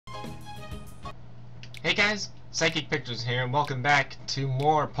Hey guys, Psychic Pictures here, and welcome back to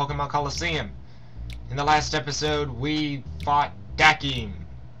more Pokemon Colosseum. In the last episode, we fought Dakim.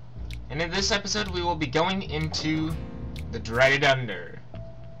 And in this episode, we will be going into the Dreaded Under.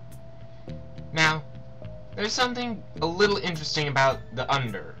 Now, there's something a little interesting about the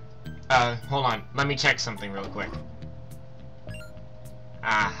Under. Hold on, let me check something real quick.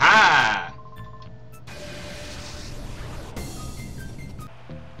 Aha!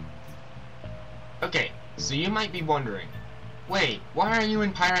 Okay, so you might be wondering, wait, why are you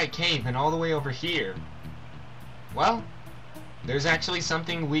in Pyrite Cave and all the way over here? Well, there's actually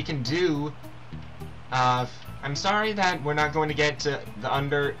something we can do. I'm sorry that we're not going to get to the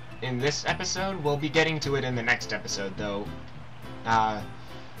Under in this episode. We'll be getting to it in the next episode, though.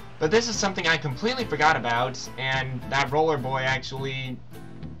 But this is something I completely forgot about, and that Roller Boy actually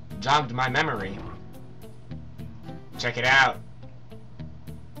jogged my memory. Check it out.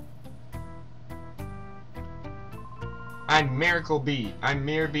 I'm Mirakle B. I'm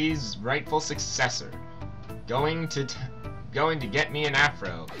Mir B's rightful successor. Going to get me an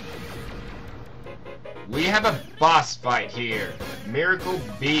afro. We have a boss fight here. Mirakle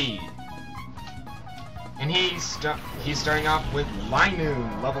B. And he's starting off with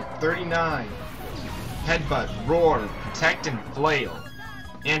Linoon, level 39. Headbutt, Roar, Protect, and Flail.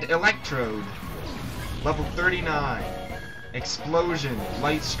 And Electrode, level 39. Explosion,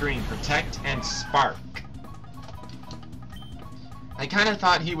 Light Screen, Protect, and Spark. I kind of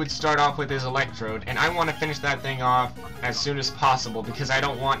thought he would start off with his Electrode, and I want to finish that thing off as soon as possible because I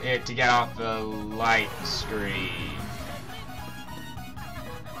don't want it to get off the Light Screen.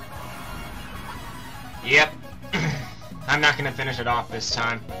 Yep. I'm not going to finish it off this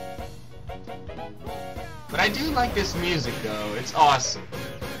time. But I do like this music, though. It's awesome.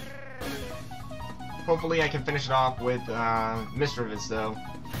 Hopefully I can finish it off with Mischievous, though.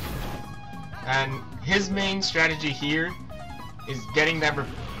 And his main strategy here is getting that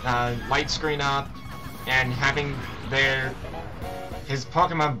light screen up and having his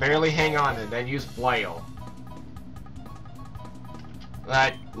Pokemon barely hang on and then use Flail.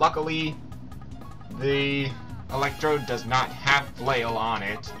 But luckily, the Electrode does not have Flail on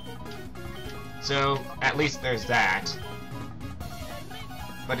it, so at least there's that.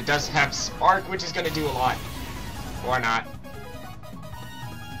 But it does have Spark, which is going to do a lot. Or not.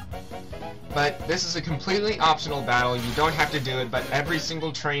 But this is a completely optional battle. You don't have to do it, but every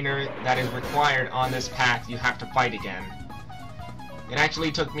single trainer that is required on this path you have to fight again. It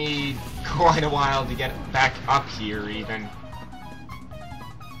actually took me quite a while to get back up here, even.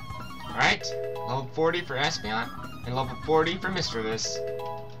 Alright, level 40 for Espeon, and level 40 for Mischievous.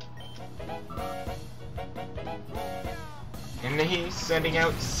 And then he's sending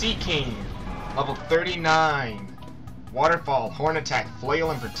out Seaking, level 39. Waterfall, Horn Attack,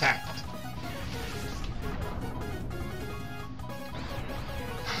 Flail, and Protect.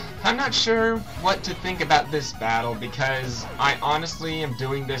 I'm not sure what to think about this battle because I honestly am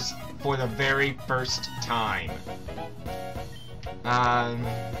doing this for the very first time. I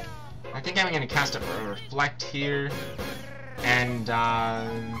think I'm going to cast a Reflect here and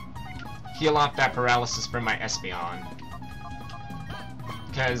heal off that paralysis from my Espeon.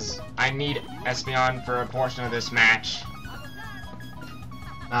 Because I need Espeon for a portion of this match.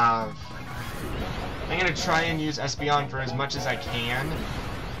 I'm going to try and use Espeon for as much as I can.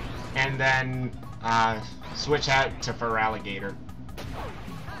 And then switch out to Feraligatr.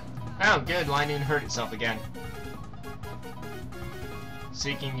 Oh, good. Linoon hurt itself again.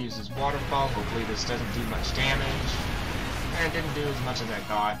 Seeking uses Waterfall. Hopefully this doesn't do much damage. And it didn't do as much as I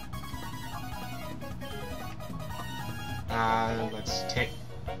thought.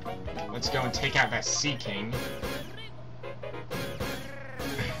 Let's go and take out that Seaking.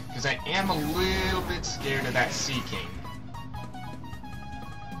 Because I am a little bit scared of that Seaking.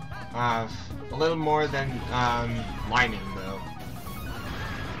 A little more than Linoon, though.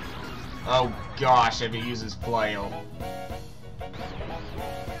 Oh gosh, if it uses Flail.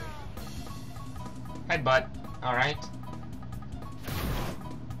 Headbutt. Alright.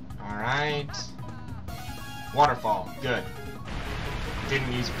 Alright. Waterfall. Good.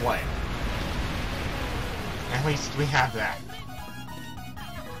 Didn't use Flail. At least we have that.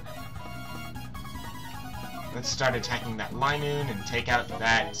 Let's start attacking that Linoon and take out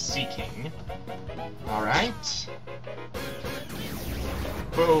that Seaking. Alright.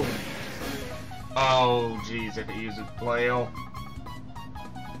 Boom. Oh, jeez, if it uses Flail.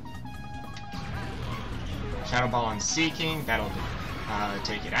 Shadow Ball on Seaking, that'll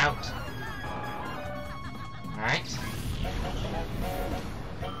take it out. Alright.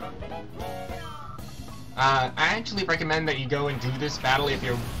 I actually recommend that you go and do this battle if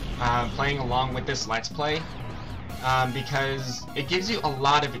you're playing along with this Let's Play, because it gives you a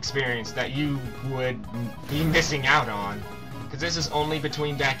lot of experience that you would be missing out on. Because this is only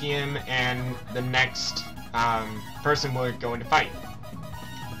between Dakium and the next person we're going to fight.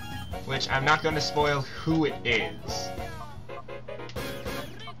 Which I'm not going to spoil who it is.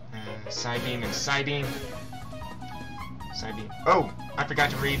 Psybeam and Psybeam. Psybeam. Oh! I forgot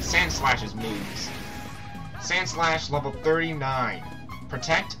to read Sandslash's moves. Sandslash level 39.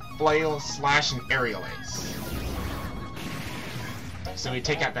 Protect, Flail, Slash, and Aerial Ace. So we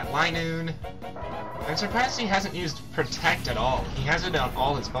take out that Linoon. I'm surprised he hasn't used Protect at all. He has it on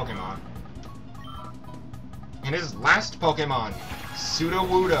all his Pokemon. And his last Pokemon,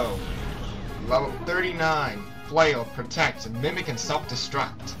 Sudowoodo. Level 39. Flail, Protect, Mimic, and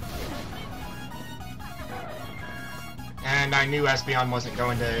Self-Destruct. And I knew Espeon wasn't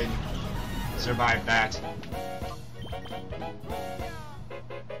going to survive that.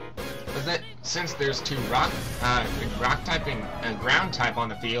 But since there's two rock type and ground type on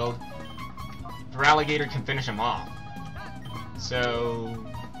the field, Feraligatr can finish him off. So,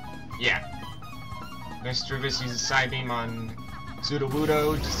 yeah. Mischievous uses Psybeam on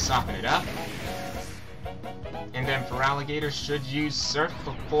Sudowoodo just to soften it up. And then Feraligatr should use Surf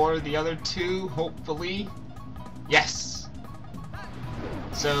before the other two, hopefully. Yes!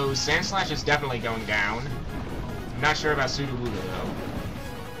 So, Sandslash is definitely going down. I'm not sure about Sudowoodo, though.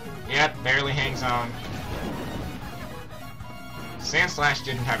 Yep, barely hangs on. Sandslash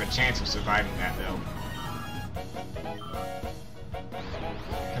didn't have a chance of surviving that, though.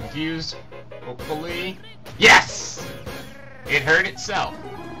 Confused, hopefully. Yes! It hurt itself.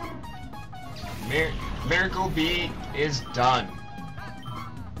 Mirakle B is done.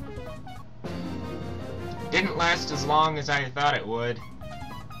 Didn't last as long as I thought it would.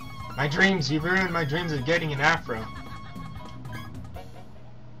 My dreams, you ruined my dreams of getting an afro.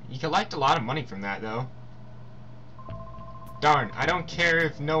 You collect a lot of money from that, though. Darn, I don't care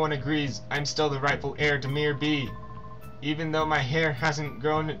if no one agrees, I'm still the rightful heir to Mir B. Even though my hair hasn't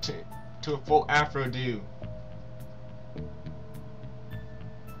grown to a full afro do.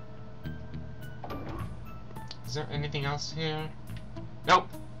 Is there anything else here? Nope.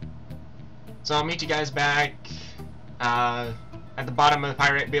 So I'll meet you guys back at the bottom of the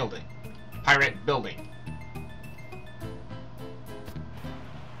pirate building.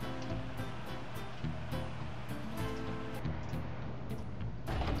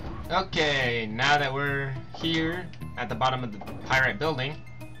 Okay, now that we're here at the bottom of the pirate building,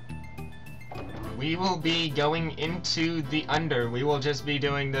 we will be going into the under. We will just be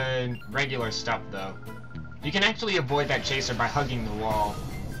doing the regular stuff, though. You can actually avoid that chaser by hugging the wall.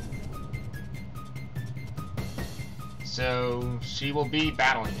 So, she will be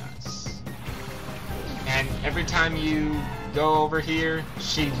battling us. And every time you go over here,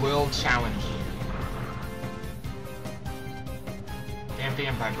 she will challenge you.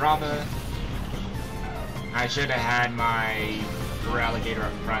 Amphion by Brava. I should have had my Feraligatr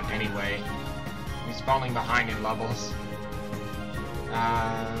up front anyway. He's falling behind in levels.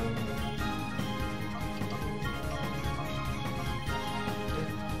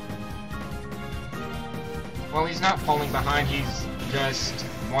 Well, he's not falling behind, he's just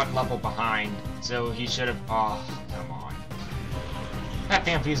one level behind. So he should have... Oh, come on. That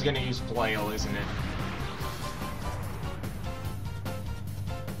Amphi's gonna use Flail, isn't it?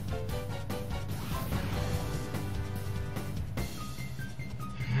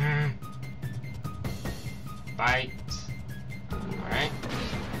 Fight. Alright.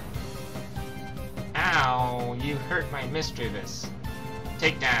 Ow, you hurt my Mischievous.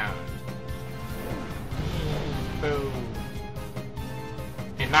 Take down. Boom.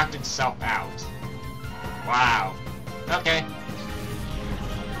 It knocked itself out. Wow. Okay.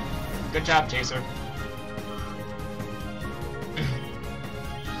 Good job, Chaser.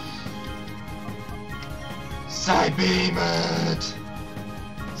 Psybeam it!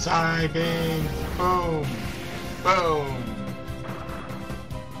 Psybeam! Boom! Boom!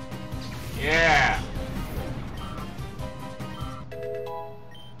 Yeah!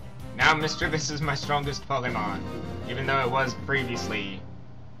 Now Mischievous is my strongest Pokemon, even though it was previously.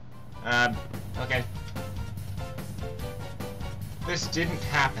 Okay. This didn't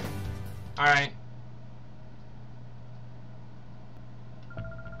happen. Alright.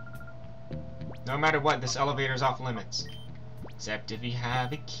 No matter what, this elevator's off limits. Except if you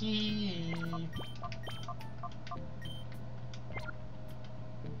have a key.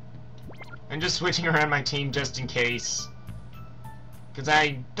 I'm just switching around my team just in case. Because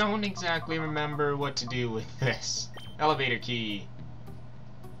I don't exactly remember what to do with this. Elevator key.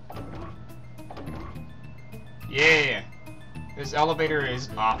 Yeah! This elevator is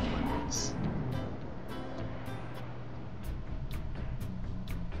off limits.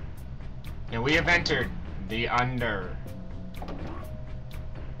 And we have entered the Under.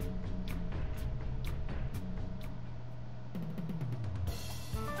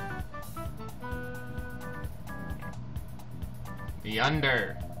 The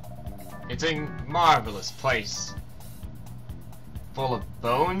Under. It's a marvelous place. Full of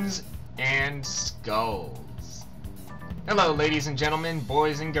bones and skulls. Hello, ladies and gentlemen,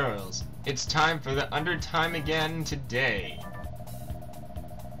 boys and girls. It's time for the Under time again today.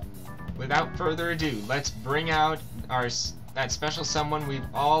 Without further ado, let's bring out that special someone we've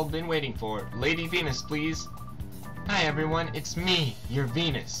all been waiting for. Lady Venus, please. Hi everyone, it's me, your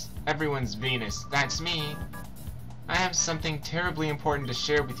Venus. Everyone's Venus, that's me. I have something terribly important to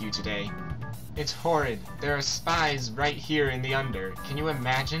share with you today. It's horrid. There are spies right here in the Under. Can you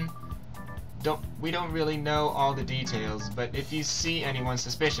imagine? We don't really know all the details, but if you see anyone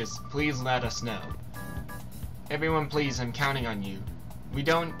suspicious, please let us know. Everyone please, I'm counting on you. We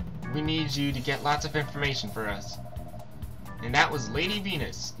need you to get lots of information for us. And that was Lady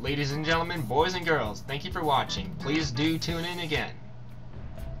Venus. Ladies and gentlemen, boys and girls, thank you for watching. Please do tune in again.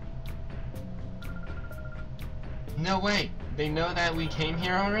 No way! They know that we came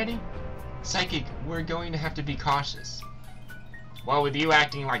here already? Psychic, we're going to have to be cautious. Well, with you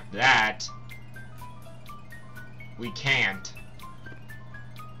acting like that, we can't.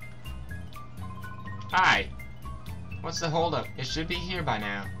 Hi. What's the holdup? It should be here by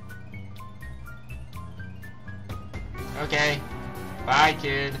now. Okay. Bye,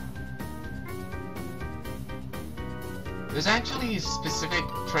 kid. There's actually a specific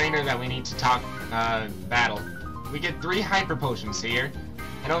trainer that we need to battle. We get 3 hyper potions here,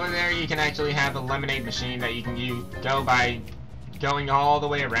 and over there you can actually have a lemonade machine that you can go by going all the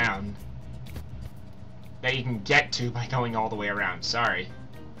way around. That you can get to by going all the way around, sorry.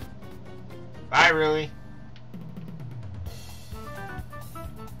 Bye, Rui.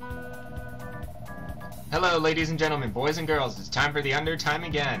 Hello, ladies and gentlemen, boys and girls, it's time for the Under time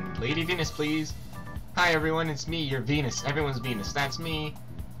again. Lady Venus, please. Hi everyone, it's me, your Venus. Everyone's Venus, that's me.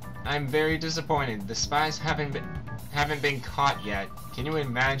 I'm very disappointed. The spies haven't been caught yet. Can you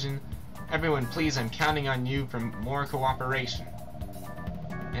imagine? Everyone, please, I'm counting on you for more cooperation.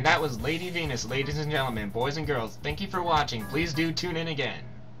 And that was Lady Venus, ladies and gentlemen, boys and girls. Thank you for watching. Please do tune in again.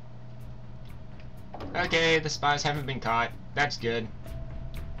 Okay, the spies haven't been caught. That's good.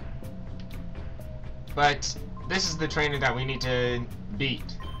 But this is the trainer that we need to beat.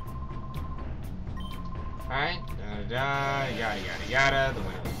 Alright, yada yada yada. The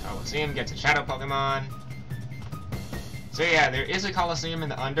winner of the Colosseum gets a shadow Pokemon. So yeah, there is a Colosseum in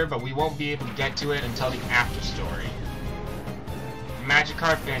the Under, but we won't be able to get to it until the after story.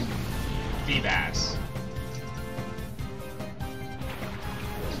 Magikarp and Feebas.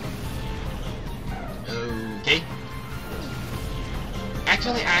 Okay.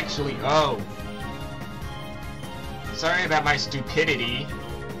 Actually, oh. Sorry about my stupidity,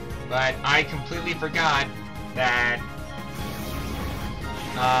 but I completely forgot that,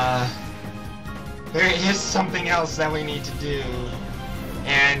 there is something else that we need to do,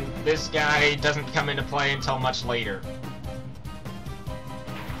 and this guy doesn't come into play until much later.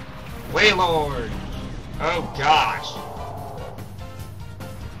 Wailord! Oh gosh!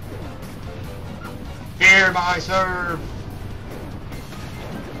 Fear my serve!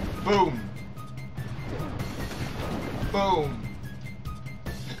 Boom! Boom!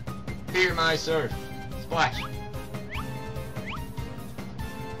 Fear my surf! Splash!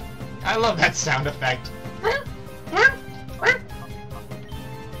 I love that sound effect.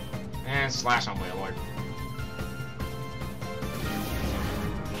 And slash on Wailord.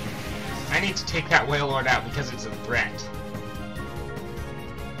 I need to take that Wailord out because it's a threat.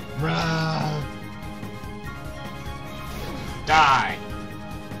 Run! Die!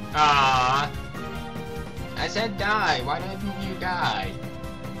 Ah! I said die! Why didn't you die?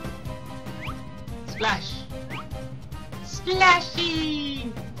 Splash!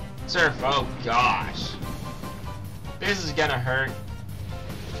 Splashy! Surf! Oh gosh! This is gonna hurt.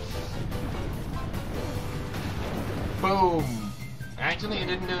 Boom! Actually, it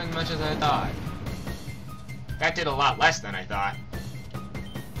didn't do as much as I thought. That did a lot less than I thought.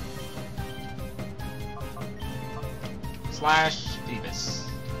 Slash Phoebus.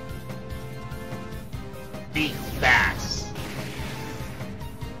 Beat Bass.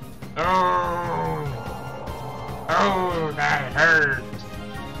 Oh! Oh, that hurt!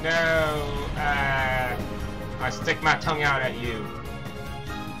 No! I stick my tongue out at you.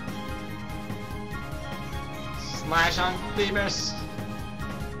 Slash on Phoebus.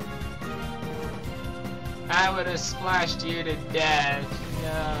 I would have splashed you to death.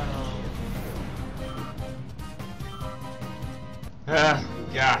 No. Oh,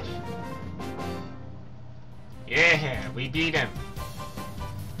 gosh. Yeah, we beat him.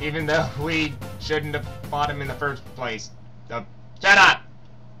 Even though we shouldn't have fought him in the first place. Shut up!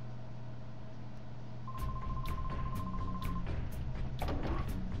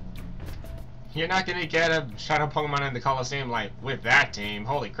 You're not gonna get a Shadow Pokemon in the Colosseum like with that team.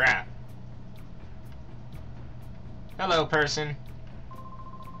 Holy crap. Hello, person.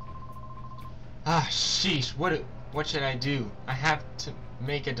 Ah, sheesh. What should I do? I have to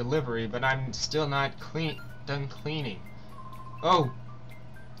make a delivery, but I'm still not done cleaning. Oh.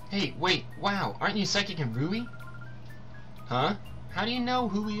 Hey, wait. Wow. Aren't you Psychic and Rui? Huh? How do you know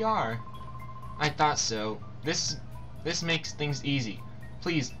who we are? I thought so. This makes things easy.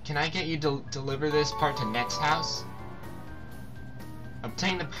 Please, can I get you to deliver this part to Net's house?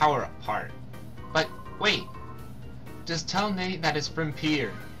 Obtain the power-up part. But, wait! Just tell Nate that it's from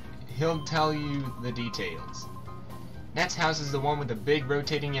Pier. He'll tell you the details. Net's house is the one with the big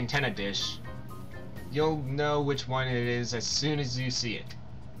rotating antenna dish. You'll know which one it is as soon as you see it.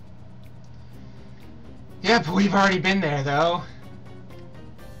 Yep, we've already been there, though.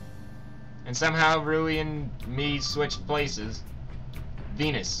 And somehow Rui and me switched places.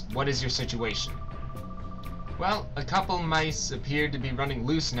 Venus, what is your situation? Well, a couple mice appeared to be running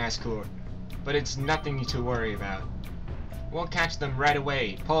loose in Ascour, but it's nothing to worry about. We'll catch them right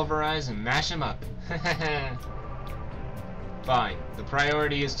away, pulverize and mash them up. Fine. The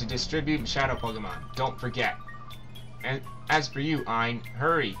priority is to distribute Shadow Pokemon. Don't forget. And as for you, Ein,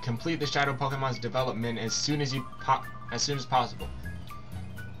 hurry, complete the Shadow Pokemon's development as soon as possible.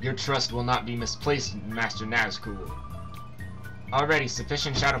 Your trust will not be misplaced, Master Nazgul. Already,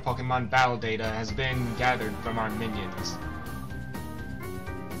 sufficient Shadow Pokemon battle data has been gathered from our minions.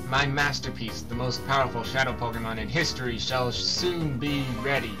 My masterpiece, the most powerful Shadow Pokemon in history, shall soon be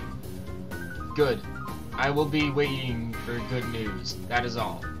ready. Good. I will be waiting for good news. That is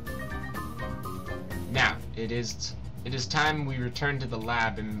all. Now, it is time we return to the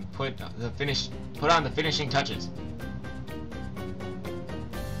lab and put on the finishing touches.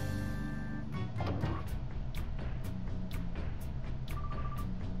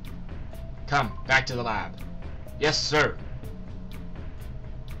 Come, back to the lab. Yes, sir.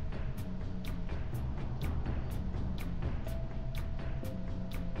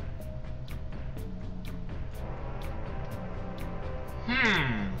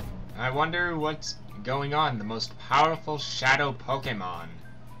 I wonder what's going on. The most powerful Shadow Pokemon.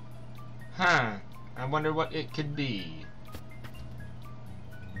 Huh. I wonder what it could be.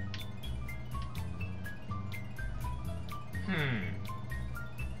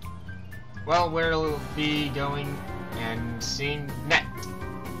 Well, we'll be going and seeing Net.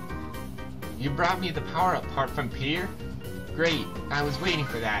 You brought me the power-up part from Pier? Great, I was waiting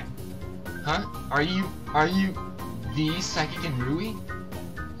for that. Huh? Are you the Psychic and Rui?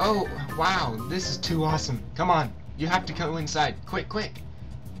 Oh, wow, this is too awesome. Come on, you have to go inside. Quick, quick.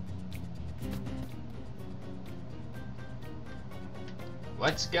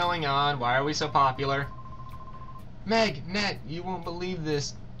 What's going on? Why are we so popular? Meg, Net, you won't believe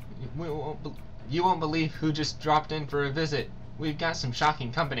this. You won't believe who just dropped in for a visit. We've got some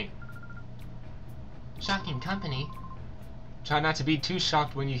shocking company. Shocking company? Try not to be too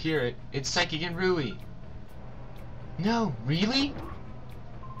shocked when you hear it. It's Psychic and Rui. No, really?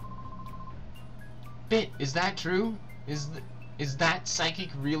 Bit, is that true? Is that Psychic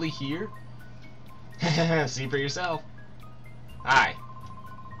really here? See for yourself. Hi.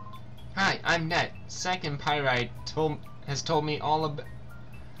 Hi, I'm Net. Second Pyrite has told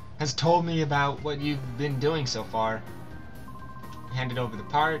me about what you've been doing so far. Handed over the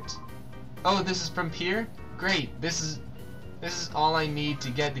part. Oh, this is from Pier? Great. This is all I need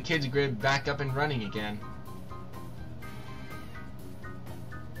to get the kids' grid back up and running again.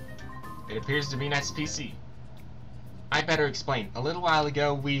 It appears to be Net's PC. I better explain. A little while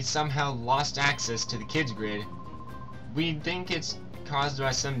ago, we somehow lost access to the kids' grid. We think it's caused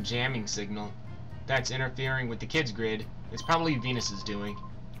by some jamming signal that's interfering with the kids' grid. It's probably Venus's doing.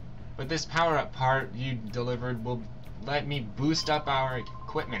 But this power-up part you delivered will let me boost up our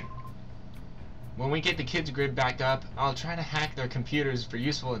equipment. When we get the kids' grid back up, I'll try to hack their computers for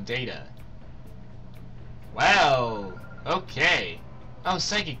useful data. Well, okay. Oh,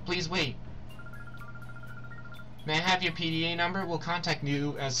 Psychic, please wait. May I have your PDA number? We'll contact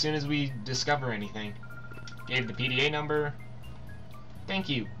you as soon as we discover anything. Gave the PDA number. Thank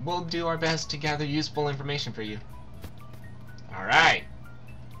you. We'll do our best to gather useful information for you. Alright.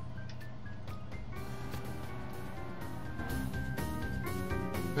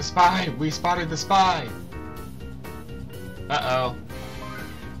 The spy! We spotted the spy! Uh-oh.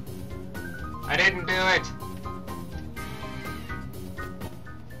 I didn't do it!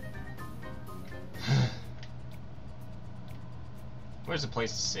 Where's the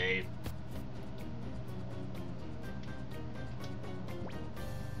place to save?